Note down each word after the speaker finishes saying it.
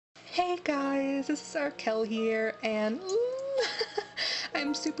Hey guys, this is Argil here, and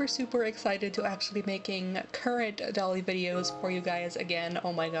I'm super excited to actually be making current dolly videos for you guys again.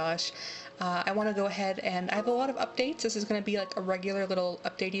 Oh my gosh. I want to go ahead and I have a lot of updates. This is going to be like a regular little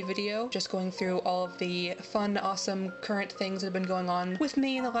updatey video, just going through all of the fun, awesome, current things that have been going on with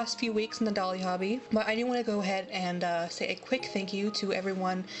me in the last few weeks in the dolly hobby. But I do want to go ahead and say a quick thank you to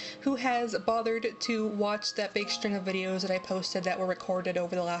everyone who has bothered to watch that big string of videos that I posted that were recorded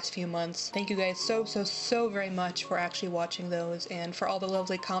over the last few months. Thank you guys so very much for actually watching those, and for all the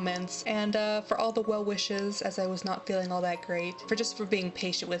lovely comments, and for all the well wishes as I was not feeling all that great, for being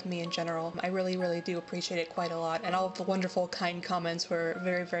patient with me in general. I really do appreciate it quite a lot, and all of the wonderful kind comments were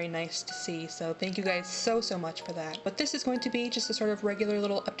very nice to see, so thank you guys so much for that. But this is going to be just a sort of regular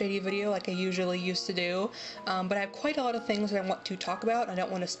little updatey video like I usually used to do, but I have quite a lot of things that I want to talk about. I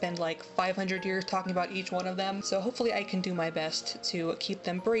don't want to spend like 500 years talking about each one of them, so hopefully I can do my best to keep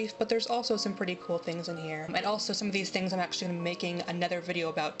them brief, but there's also some pretty cool things in here, and also some of these things I'm actually going to be making another video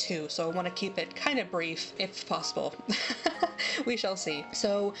about too, so I want to keep it kind of brief if possible. We shall see.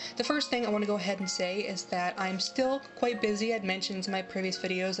 So the first thing I want to go ahead and say is that I'm still quite busy. I'd mentioned in my previous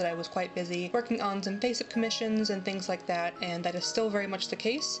videos that I was quite busy working on some face-up commissions and things like that, and that is still very much the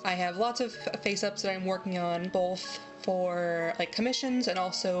case. I have lots of face-ups that I'm working on, both for like commissions and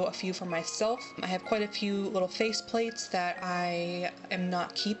also a few for myself. I have quite a few little face plates that I am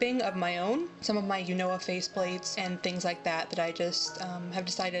not keeping of my own. Some of my Unoa face plates and things like that that I just have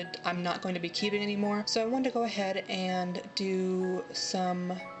decided I'm not going to be keeping anymore. So I wanted to go ahead and do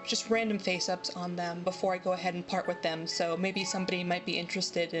some just random face-ups on them before I go ahead and part with them, so maybe somebody might be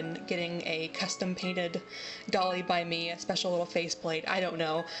interested in getting a custom painted dolly by me, a special little faceplate. I don't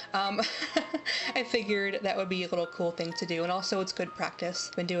know. I figured that would be a little cool thing to do, and also it's good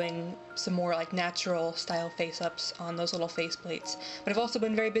practice. Been doing some more like natural style face-ups on those little faceplates, but I've also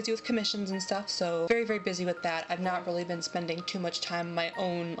been very busy with commissions and stuff, so very busy with that. I've not really been spending too much time on my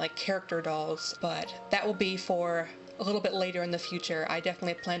own like character dolls, but that will be for a little bit later in the future. I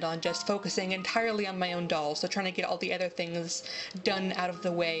definitely planned on just focusing entirely on my own dolls, so trying to get all the other things done out of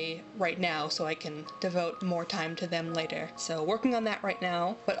the way right now so I can devote more time to them later. So working on that right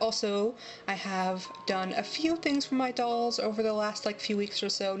now, but also I have done a few things for my dolls over the last like few weeks or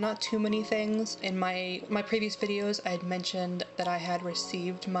so, not too many things. In my previous videos I had mentioned that I had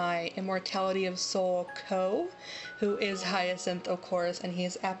received my Immortality of Soul Co, who is Hyacinth of course, and he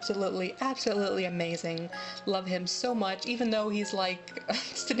is absolutely amazing. Love him so much, even though he's like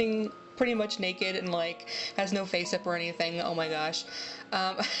sitting pretty much naked and like has no face up or anything. Oh my gosh.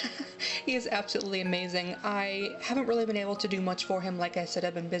 He is absolutely amazing. I haven't really been able to do much for him. Like I said,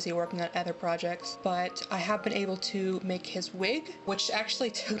 I've been busy working on other projects, but I have been able to make his wig, which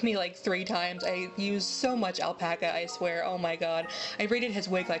actually took me like 3 times. I used so much alpaca, I swear. Oh my god. I redid his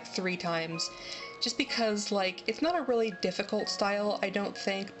wig like 3 times. Just because, like, it's not a really difficult style, I don't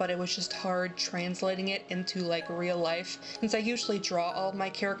think, but it was just hard translating it into, like, real life. Since I usually draw all of my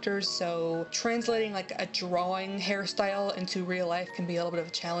characters, so translating, like, a drawing hairstyle into real life can be a little bit of a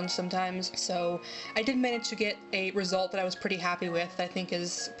challenge sometimes. So I did manage to get a result that I was pretty happy with, I think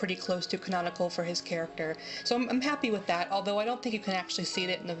is pretty close to canonical for his character. So I'm happy with that, although I don't think you can actually see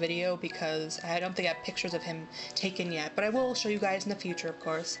it in the video because I don't think I have pictures of him taken yet, but I will show you guys in the future, of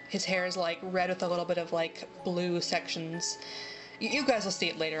course. His hair is, like, red with a little bit of like blue sections. You guys will see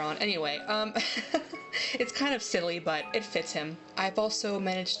it later on. Anyway, it's kind of silly, but it fits him. I've also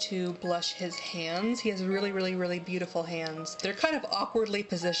managed to blush his hands. He has really beautiful hands. They're kind of awkwardly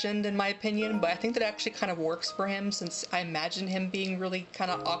positioned in my opinion, but I think that actually kind of works for him since I imagine him being really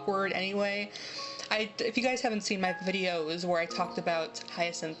kind of awkward anyway. If you guys haven't seen my videos where I talked about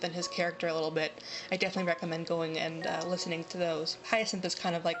Hyacinth and his character a little bit, I definitely recommend going and listening to those. Hyacinth is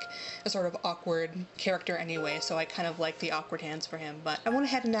kind of like a sort of awkward character anyway, so I kind of like the awkward hands for him. But I went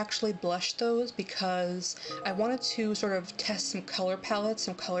ahead and actually blushed those because I wanted to sort of test some color palettes,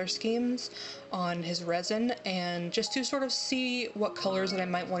 some color schemes on his resin, and just to sort of see what colors that I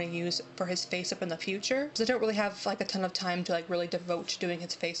might want to use for his face up in the future. Because I don't really have like a ton of time to like really devote to doing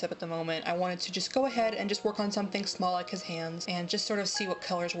his face up at the moment. I wanted to just go ahead and just work on something small like his hands and just sort of see what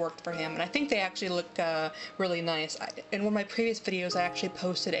colors worked for him, and I think they actually look really nice. In one of my previous videos I actually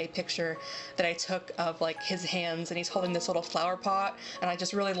posted a picture that I took of like his hands and he's holding this little flower pot, and I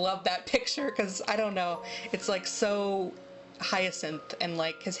just really love that picture because I don't know, it's like so Hyacinth, and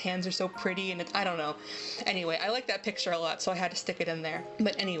like his hands are so pretty, and I don't know. Anyway, I like that picture a lot, so I had to stick it in there.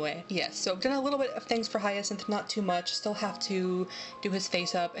 But anyway, yes, so I've done a little bit of things for Hyacinth, not too much. Still have to do his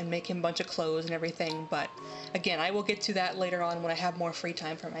face up and make him a bunch of clothes and everything, but again, I will get to that later on when I have more free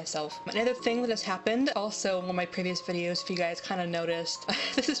time for myself. Another thing that has happened, also in one of my previous videos, if you guys kind of noticed,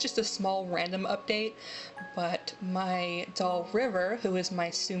 this is just a small random update, but my doll River, who is my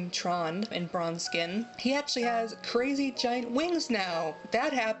Soom Trond in bronze skin, he actually has crazy giant wings now.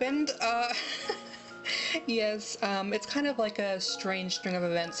 That happened. Yes, it's kind of like a strange string of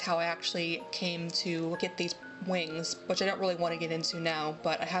events how I actually came to get these wings, which I don't really want to get into now,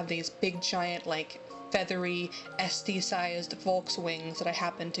 but I have these big giant like feathery SD-sized Volks wings that I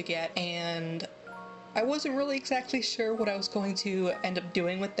happened to get, and I wasn't really exactly sure what I was going to end up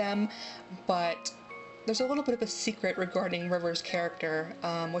doing with them, but there's a little bit of a secret regarding River's character,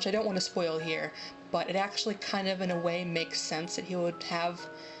 which I don't want to spoil here, but it actually kind of in a way makes sense that he would have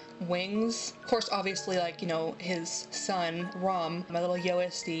wings. Of course, obviously, like, you know, his son, Raum, my little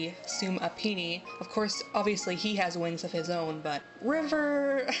USD, Soom Appini, of course, obviously he has wings of his own, but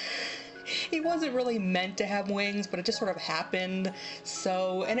River... he wasn't really meant to have wings, but it just sort of happened,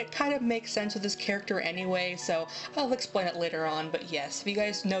 so, and it kind of makes sense with his character anyway, so I'll explain it later on. But yes, if you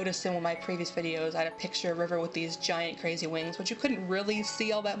guys noticed in one of my previous videos, I had a picture of River with these giant crazy wings, which you couldn't really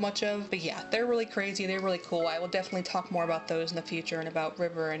see all that much of, but yeah, they're really crazy, they're really cool. I will definitely talk more about those in the future and about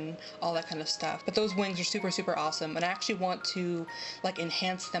River and all that kind of stuff, but those wings are super, super awesome, and I actually want to, like,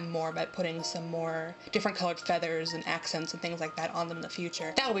 enhance them more by putting some more different colored feathers and accents and things like that on them in the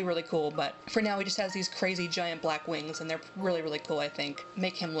future. That'll be really cool. But for now, he just has these crazy giant black wings, and they're really, really cool, I think.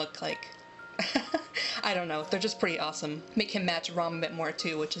 Make him look like... I don't know, they're just pretty awesome. Make him match Raum a bit more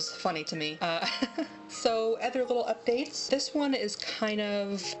too, which is funny to me. So, other little updates. This one is kind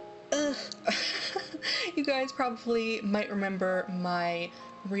of... You guys probably might remember my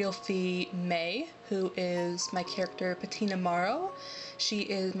Realfee May, who is my character Patina Morrow. She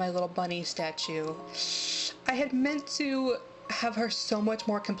is my little bunny statue. I had meant to have her so much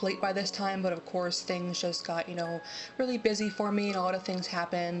more complete by this time, but of course things just got, you know, really busy for me, and a lot of things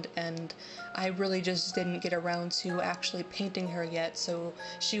happened, and I really just didn't get around to actually painting her yet, so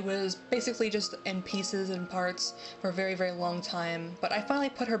she was basically just in pieces and parts for a very, very long time. But I finally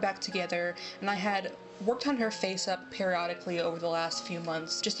put her back together, and I had worked on her face up periodically over the last few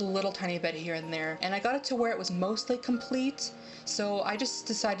months, just a little tiny bit here and there, and I got it to where it was mostly complete. So I just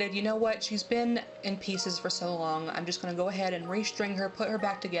decided, you know what, she's been in pieces for so long, I'm just going to go ahead and restring her, put her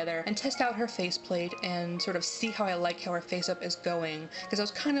back together, and test out her faceplate and sort of see how I like how her face up is going, because I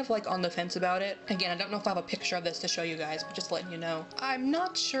was kind of like on the fence about it. Again, I don't know if I have a picture of this to show you guys, but just letting you know. I'm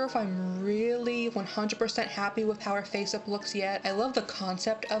not sure if I'm really 100% happy with how her face up looks yet. I love the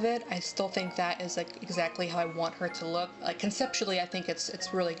concept of it. I still think that is like exactly how I want her to look. Like conceptually, I think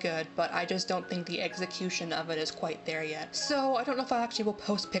it's really good, but I just don't think the execution of it is quite there yet. So I don't know if I actually will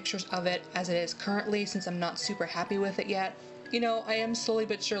post pictures of it as it is currently, since I'm not super happy with it yet. You know, I am slowly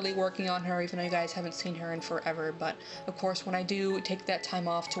but surely working on her, even though you guys haven't seen her in forever, but of course when I do take that time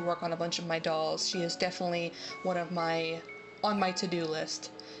off to work on a bunch of my dolls, she is definitely one of on my to-do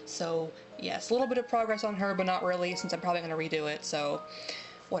list. So yes, a little bit of progress on her, but not really, since I'm probably going to redo it, so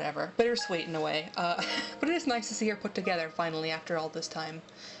whatever. Bittersweet in a way. But it is nice to see her put together finally after all this time.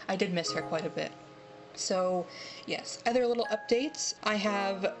 I did miss her quite a bit. So yes, other little updates. I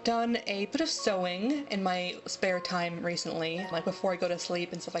have done a bit of sewing in my spare time recently. Like before I go to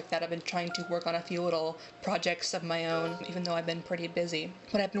sleep and stuff like that, I've been trying to work on a few little projects of my own, even though I've been pretty busy.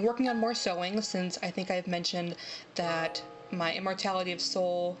 But I've been working on more sewing, since I think I've mentioned that my Immortality of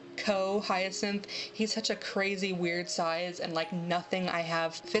Soul Hyacinth, he's such a crazy weird size, and like nothing I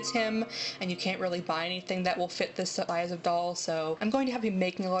have fits him, and you can't really buy anything that will fit this size of doll, so I'm going to have to be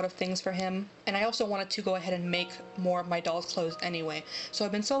making a lot of things for him. And I also wanted to go ahead and make more of my doll's clothes anyway, so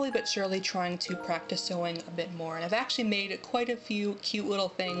I've been slowly but surely trying to practice sewing a bit more, and I've actually made quite a few cute little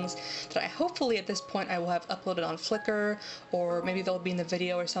things that I hopefully at this point I will have uploaded on Flickr, or maybe they'll be in the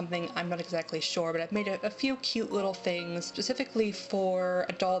video or something. I'm not exactly sure, but I've made a few cute little things specifically for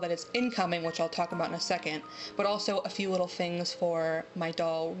a doll that is incoming, which I'll talk about in a second, but also a few little things for my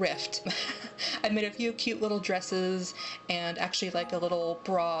doll Rift. I made a few cute little dresses, and actually like a little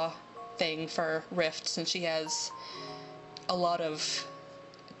bra thing for Rift, since she has a lot of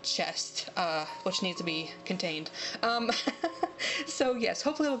chest, which needs to be contained. So yes,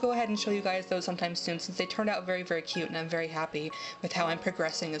 hopefully we'll go ahead and show you guys those sometime soon, since they turned out very, very cute, and I'm very happy with how I'm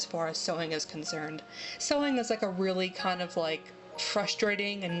progressing as far as sewing is concerned. Sewing is like a really kind of like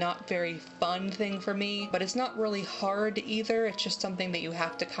frustrating and not very fun thing for me, but it's not really hard either. It's just something that you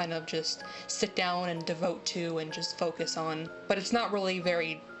have to kind of just sit down and devote to and just focus on. But it's not really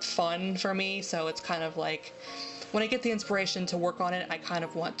very fun for me, so it's kind of like when I get the inspiration to work on it, I kind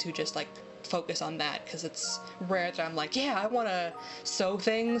of want to just like focus on that, because it's rare that I'm like, yeah, I want to sew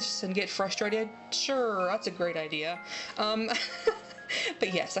things and get frustrated. Sure, that's a great idea.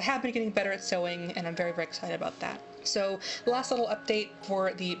 But yes, I have been getting better at sewing, and I'm very, very excited about that. So the last little update,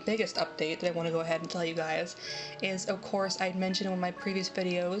 for the biggest update that I want to go ahead and tell you guys, is of course I had mentioned in one of my previous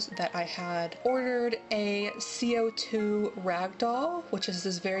videos that I had ordered a CO2 ragdoll, which is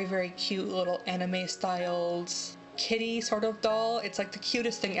this very, very cute little anime styled kitty sort of doll. It's like the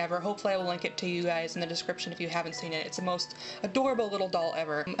cutest thing ever. Hopefully I will link it to you guys in the description if you haven't seen it. It's the most adorable little doll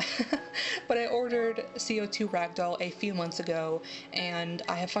ever. But I ordered CO2 ragdoll a few months ago, and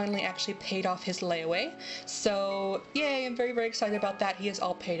I have finally actually paid off his layaway. So yay, I'm very, very excited about that. He is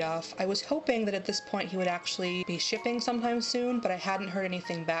all paid off. I was hoping that at this point he would actually be shipping sometime soon, but I hadn't heard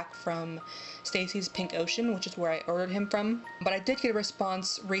anything back from Stacy's Pink Ocean, which is where I ordered him from. But I did get a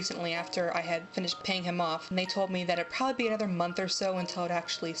response recently after I had finished paying him off, and they told me that it'd probably be another month or so until I'd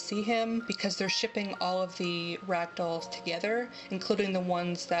actually see him, because they're shipping all of the ragdolls together, including the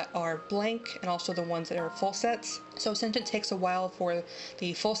ones that are blank and also the ones that are full sets. So since it takes a while for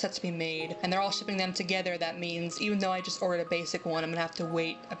the full sets to be made, and they're all shipping them together, that means even though I just ordered a basic one, I'm gonna have to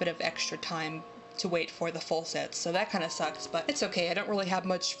wait a bit of extra time to wait for the full sets, so that kind of sucks, but it's okay. I don't really have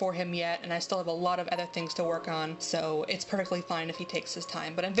much for him yet, and I still have a lot of other things to work on, so it's perfectly fine if he takes his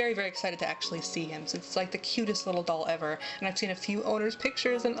time. But I'm very, very excited to actually see him, since it's like the cutest little doll ever, and I've seen a few owners'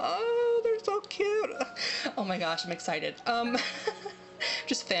 pictures, and oh, they're so cute. Oh my gosh, I'm excited.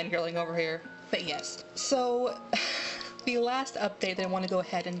 Just fangirling over here. But yes, so the last update that I want to go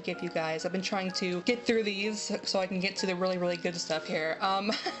ahead and give you guys, I've been trying to get through these so I can get to the really, really good stuff here.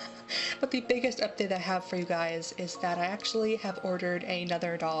 But the biggest update I have for you guys is that I actually have ordered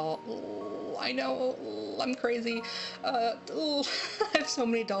another doll. Ooh, I know, I'm crazy. I have so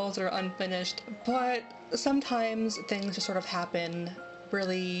many dolls that are unfinished, but sometimes things just sort of happen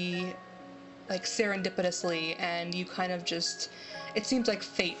really like serendipitously, and you kind of just, it seems like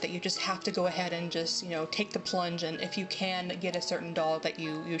fate that you just have to go ahead and just, you know, take the plunge, and if you can get a certain doll that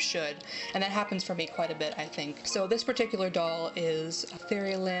you should. And that happens for me quite a bit, I think. So this particular doll is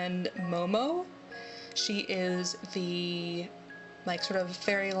Fairyland Momo. She is the like sort of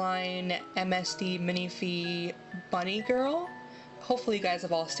Fairyline MSD Minifee bunny girl. Hopefully you guys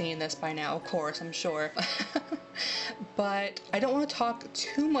have all seen this by now, of course, I'm sure. But I don't want to talk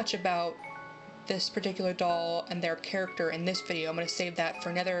too much about this particular doll and their character in this video. I'm going to save that for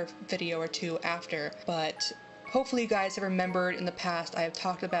another video or two after, but hopefully you guys have remembered in the past I have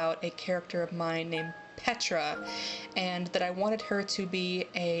talked about a character of mine named Petra, and that I wanted her to be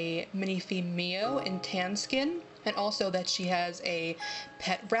a Minifee Mio in tan skin, and also that she has a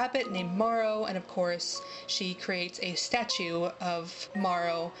pet rabbit named Morrow, and of course she creates a statue of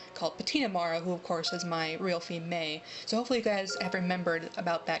Morrow called Patina Morrow, who of course is my Realfee May. So hopefully you guys have remembered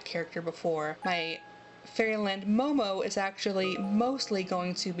about that character before. My Fairyland Momo is actually mostly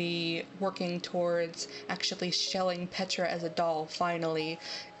going to be working towards actually shelling Petra as a doll, finally.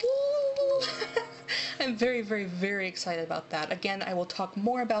 I'm very, very, very excited about that. Again, I will talk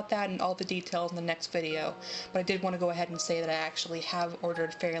more about that and all the details in the next video, but I did want to go ahead and say that I actually have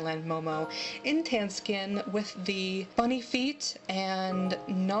ordered Fairyland Momo in tan skin with the bunny feet and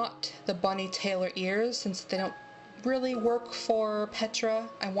not the bunny tail or ears, since they don't really work for Petra.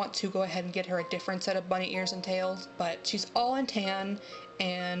 I want to go ahead and get her a different set of bunny ears and tails, but she's all in tan,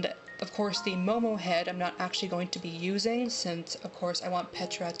 and of course the Momo head I'm not actually going to be using, since of course I want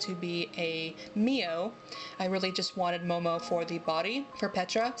Petra to be a Mio. I really just wanted Momo for the body for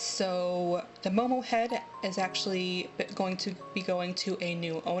Petra, so the Momo head is actually going to be going to a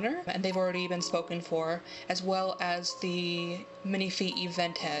new owner, and they've already been spoken for, as well as the Minifee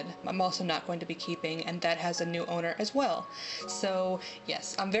event head I'm also not going to be keeping, and that has a new owner as well. So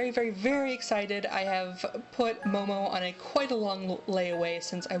yes, I'm very, very, very excited. I have put Momo on quite a long layaway,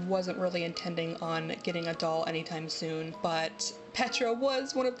 since I wasn't really intending on getting a doll anytime soon, but Petra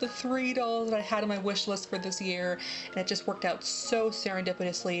was one of the 3 dolls that I had on my wish list for this year, and it just worked out so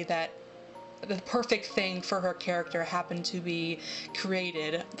serendipitously that the perfect thing for her character happened to be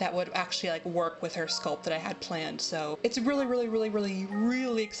created that would actually like work with her sculpt that I had planned. So it's really, really, really, really,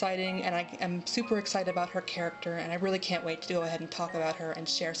 really exciting, and I am super excited about her character, and I really can't wait to go ahead and talk about her and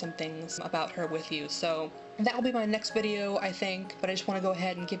share some things about her with you. So that will be my next video, I think, but I just want to go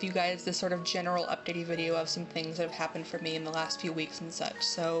ahead and give you guys this sort of general updated video of some things that have happened for me in the last few weeks and such.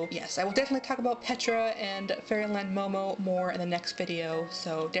 So yes, I will definitely talk about Petra and Fairyland Momo more in the next video,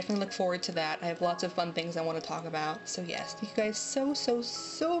 so definitely look forward to that. I have lots of fun things I want to talk about. So yes, thank you guys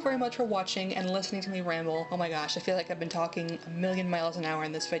so very much for watching and listening to me ramble. Oh my gosh, I feel like I've been talking a million miles an hour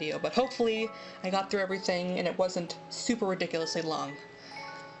in this video, but hopefully I got through everything and it wasn't super ridiculously long.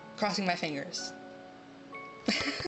 Crossing my fingers.